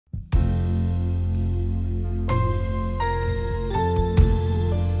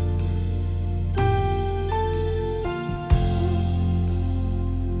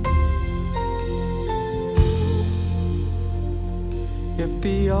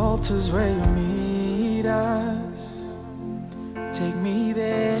The altar's where you meet us. Take me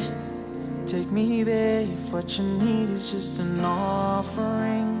there, take me there. If what you need is just an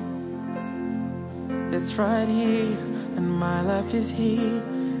offering, it's right here, and my life is here,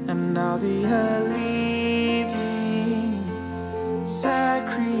 and I'll be a living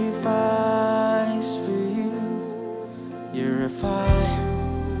sacrifice for you. You're a fire,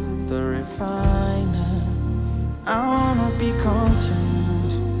 the refiner. I wanna be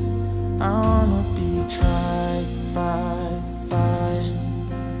consumed, I wanna be tried by fire,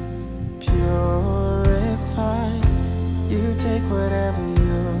 purified. You take whatever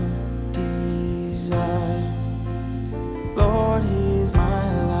you desire. Lord, here's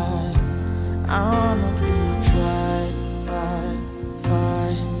my life. I wanna be tried by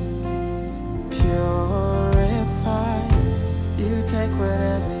fire, purified. You take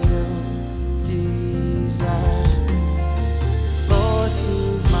whatever you desire.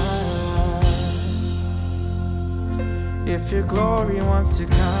 If your glory wants to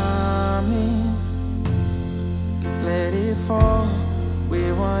come in, let it fall.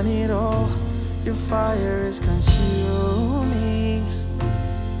 We want it all. Your fire is consuming.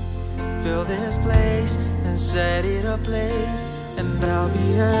 Fill this place and set it ablaze, and I'll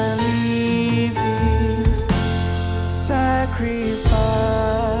be a living sacrifice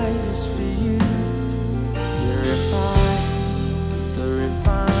for you. Purify the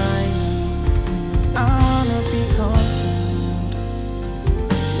refiner. I wanna be consumed.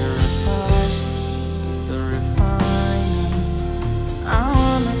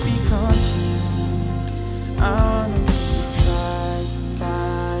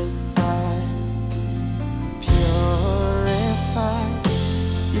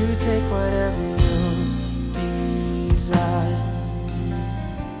 Take whatever you desire.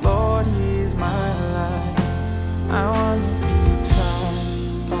 Lord, here's my life. I wanna be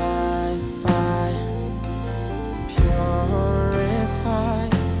tried by fire,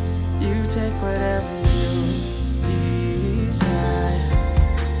 purified. You take whatever you desire.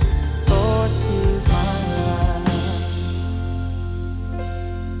 Lord, here's my life.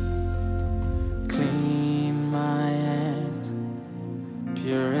 Clean my hands,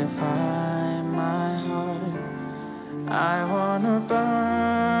 purify my heart. I wanna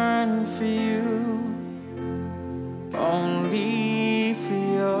burn for you, only for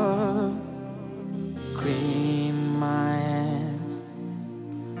you. Clean my hands,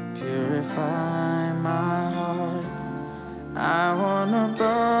 purify my heart. I wanna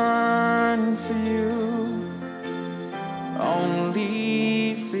burn for you,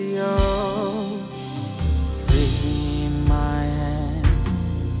 only for you. Clean my hands,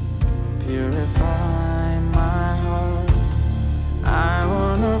 purify my heart. I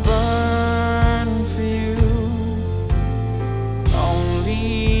wanna burn for you,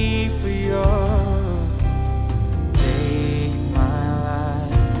 only for you. Take my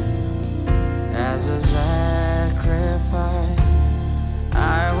life as a sacrifice.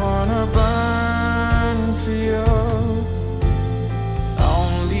 I wanna burn for you,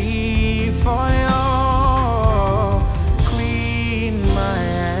 only for you.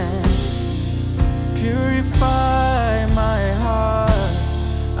 Purify my heart.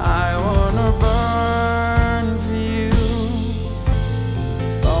 I wanna burn for you,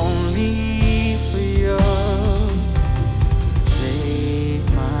 only for you. Take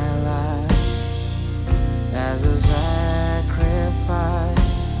my life as a sacrifice.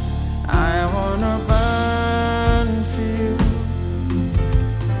 I wanna burn for you,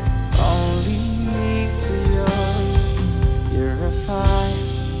 only for you. You're a fire,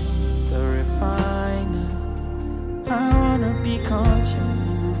 the refiner. I wanna be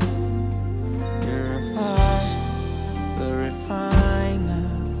consumed. You're a fire, the refiner.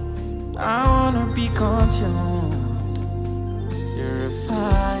 I wanna be consumed. You're a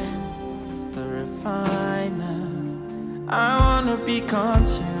fire, the refiner. I wanna be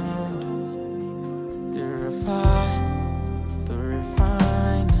consumed. You're a fire, the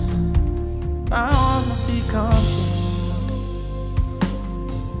refiner. I wanna be consumed.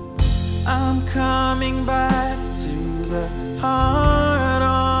 I'm coming back to the heart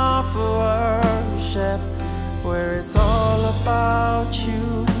of worship, where it's all about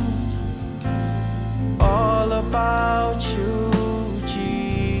you, all about you,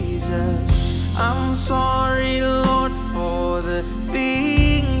 Jesus. I'm sorry, Lord, for the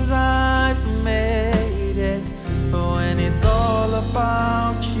things I've made it, when it's all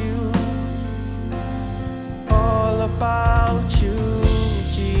about you, all about you,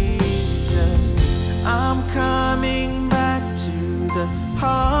 Jesus. I'm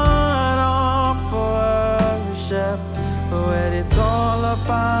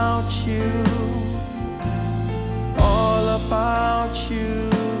about you, all about you,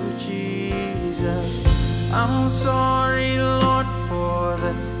 Jesus. I'm sorry, Lord, for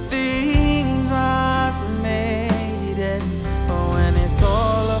the things I've made it, but when it's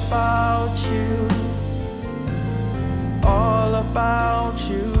all about you, all about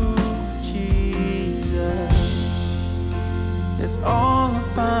you, Jesus. It's all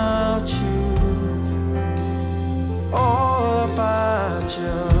about you, all about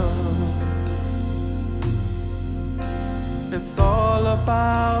you. It's all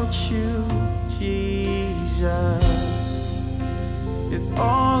about you, Jesus. It's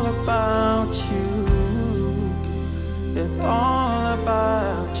all about you. It's all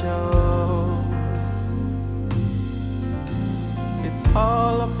about you. It's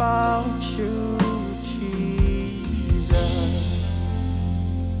all about you, Jesus.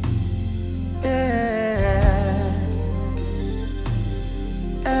 Yeah.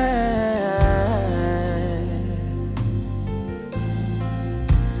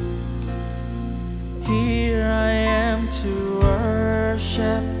 Here I am to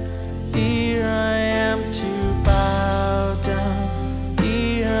worship. Here I am to bow down.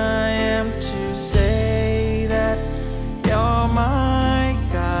 Here I am to say that you're my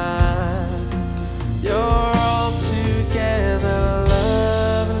God. You're altogether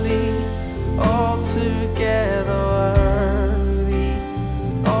lovely, altogether worthy,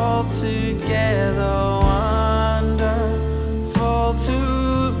 altogether wonderful to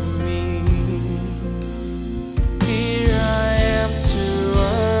me. Here I am to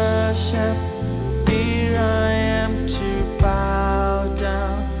worship. Here I am to bow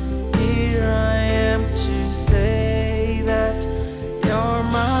down. Here I am to say that you're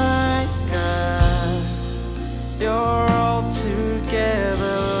my God. You're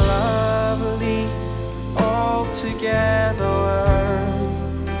altogether lovely, altogether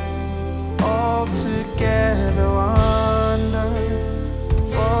worthy, altogether wonderful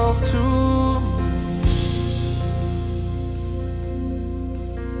to me.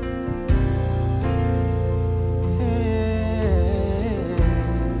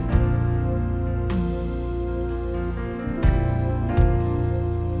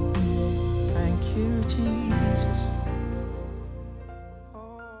 Thank you, Jesus.